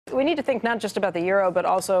We need to think not just about the euro, but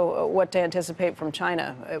also what to anticipate from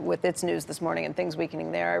China with its news this morning and things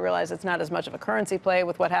weakening there. I realize it's not as much of a currency play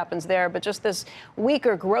with what happens there, but just this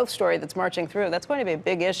weaker growth story that's marching through. That's going to be a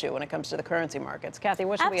big issue when it comes to the currency markets. Kathy,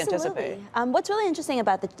 what should we anticipate? What's really interesting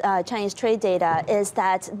about the Chinese trade data is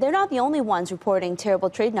that they're not the only ones reporting terrible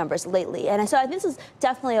trade numbers lately. And so I think this is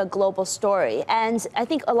definitely a global story. And I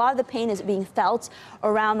think a lot of the pain is being felt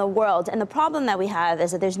around the world. And the problem that we have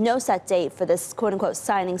is that there's no set date for this quote-unquote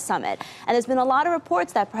signing summit. And there's been a lot of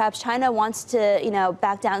reports that perhaps China wants to,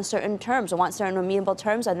 back down certain terms or wants certain amenable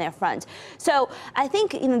terms on their front. So I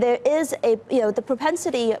think, there is the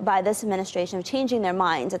propensity by this administration of changing their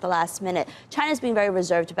minds at the last minute. China's being very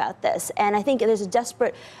reserved about this. And I think there's a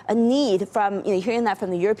desperate need from, you're hearing that from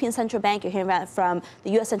the European Central Bank, you're hearing that from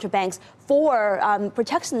the U.S. central banks for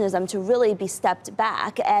protectionism to really be stepped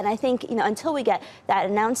back. And I think, until we get that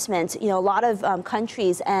announcement, a lot of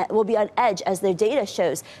countries will be on edge as their data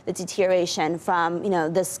shows the deterioration from,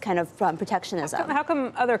 this kind of protectionism. How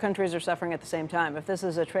come other countries are suffering at the same time? If this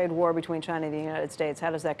is a trade war between China and the United States,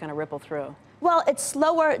 how does that kind of ripple through? Well, it's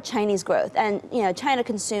slower Chinese growth, and China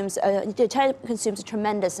consumes a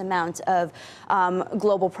tremendous amount of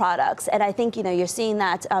global products, and I think you're seeing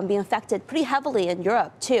that being affected pretty heavily in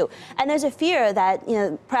Europe too. And there's a fear that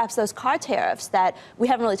perhaps those car tariffs that we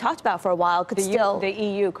haven't really talked about for a while could the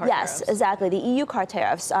EU car tariffs. Yes, exactly. The EU car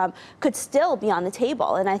tariffs could still be on the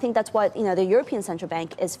table, and I think that's what the European Central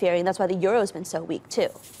Bank is fearing. That's why the euro has been so weak too.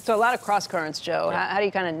 So a lot of cross currents, Joe. How do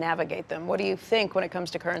you kind of navigate them? What do you think when it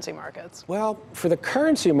comes to currency markets? Well, for the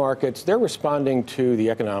currency markets, they're responding to the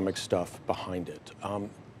economic stuff behind it.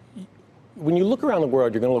 When you look around the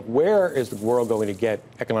world, you're going to look, where is the world going to get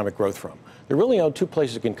economic growth from? There really are two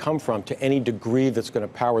places it can come from to any degree that's going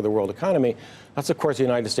to power the world economy. That's, of course, the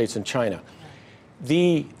United States and China.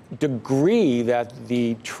 The degree that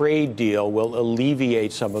the trade deal will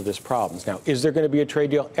alleviate some of this problems. Now, is there going to be a trade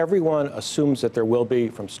deal? Everyone assumes that there will be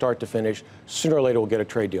from start to finish. Sooner or later, we'll get a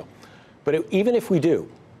trade deal. But even if we do,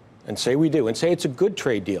 and say we do, and say it's a good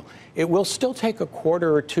trade deal, it will still take a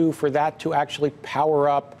quarter or two for that to actually power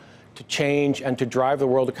up, to change, and to drive the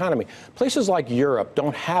world economy. Places like Europe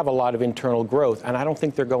don't have a lot of internal growth, and I don't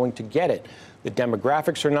think they're going to get it. The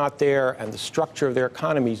demographics are not there, and the structure of their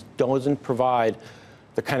economies doesn't provide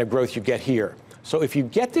the kind of growth you get here. So if you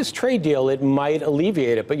get this trade deal, it might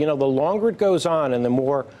alleviate it. But, the longer it goes on and the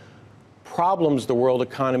more problems the world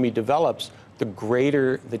economy develops, the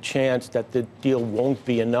greater the chance that the deal won't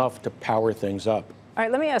be enough to power things up. All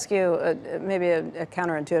right, let me ask you maybe a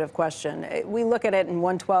counterintuitive question. We look at it in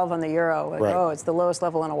 112 on the euro. Right. Oh, it's the lowest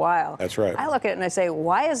level in a while. That's right. I look at it and I say,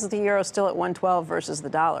 why is the euro still at 112 versus the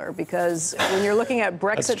dollar? Because when you're looking at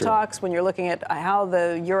Brexit talks, when you're looking at how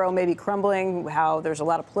the euro may be crumbling, how there's a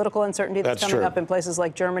lot of political uncertainty that's coming up in places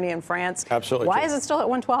like Germany and France. Absolutely. Why is it still at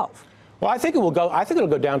 112? Well, I think it'll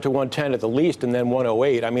go down to 110 at the least, and then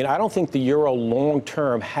 108. I mean, I don't think the euro long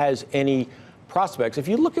term has any prospects. If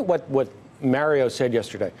you look at what Mario said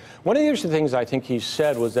yesterday, one of the interesting things I think he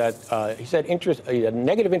said was that he said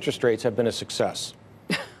negative interest rates have been a success.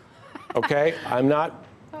 Okay, I'm not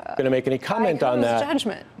going to make any comment on that. By whose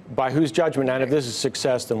judgment? By whose judgment? And if this is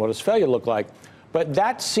success, then what does failure look like? But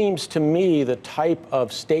that seems to me the type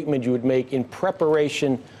of statement you would make in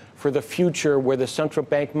preparation for the future where the central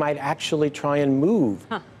bank might actually try and move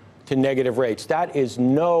to negative rates. That is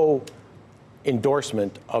no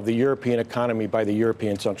endorsement of the European economy by the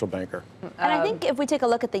European central banker. And I think if we take a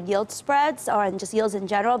look at the yield spreads or just yields in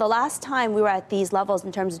general, the last time we were at these levels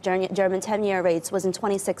in terms of German 10-year rates was in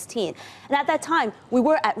 2016. And at that time, we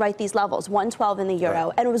were at these levels, 112 in the euro,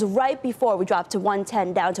 right. and it was right before we dropped to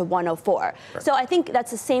 110 down to 104. Right. So I think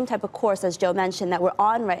that's the same type of course, as Joe mentioned, that we're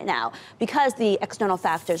on right now because the external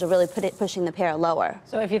factors are really pushing the pair lower.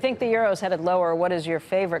 So if you think the euro is headed lower, what is your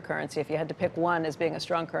favorite currency if you had to pick one as being a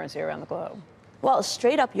strong currency around the globe? Well,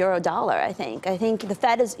 straight up euro dollar, I think. I think the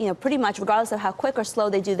Fed is, pretty much, regardless of how quick or slow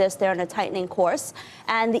they do this, they're on a tightening course.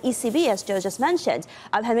 And the ECB, as Joe just mentioned,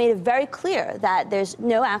 have made it very clear that there's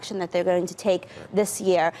no action that they're going to take this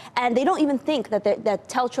year. And they don't even think that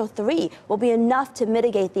TLTRO 3 will be enough to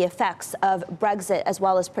mitigate the effects of Brexit as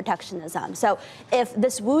well as protectionism. So if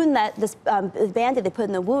this wound, this Band-Aid they put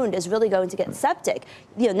in the wound is really going to get septic,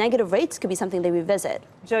 negative rates could be something they revisit.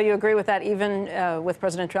 Joe, you agree with that, even with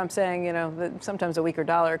President Trump saying, that sometimes a weaker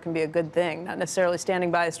dollar can be a good thing, not necessarily standing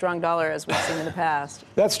by a strong dollar as we've seen in the past.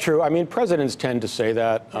 That's true. I mean, presidents tend to say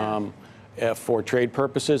that for trade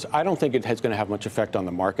purposes. I don't think it is going to have much effect on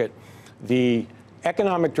the market. The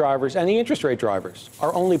economic drivers and the interest rate drivers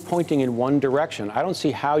are only pointing in one direction. I don't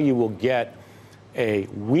see how you will get a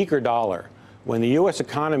weaker dollar when the U.S.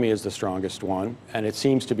 economy is the strongest one, and it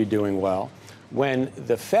seems to be doing well, when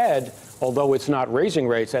the Fed, although it's not raising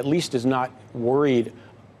rates, at least is not worried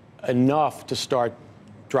enough to start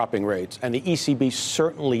dropping rates. And the ECB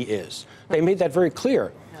certainly is. They made that very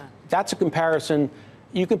clear. That's a comparison.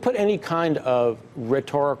 You can put any kind of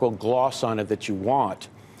rhetorical gloss on it that you want,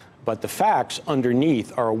 but the facts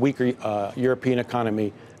underneath are a weaker European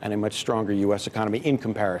economy and a much stronger U.S. economy in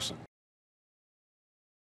comparison.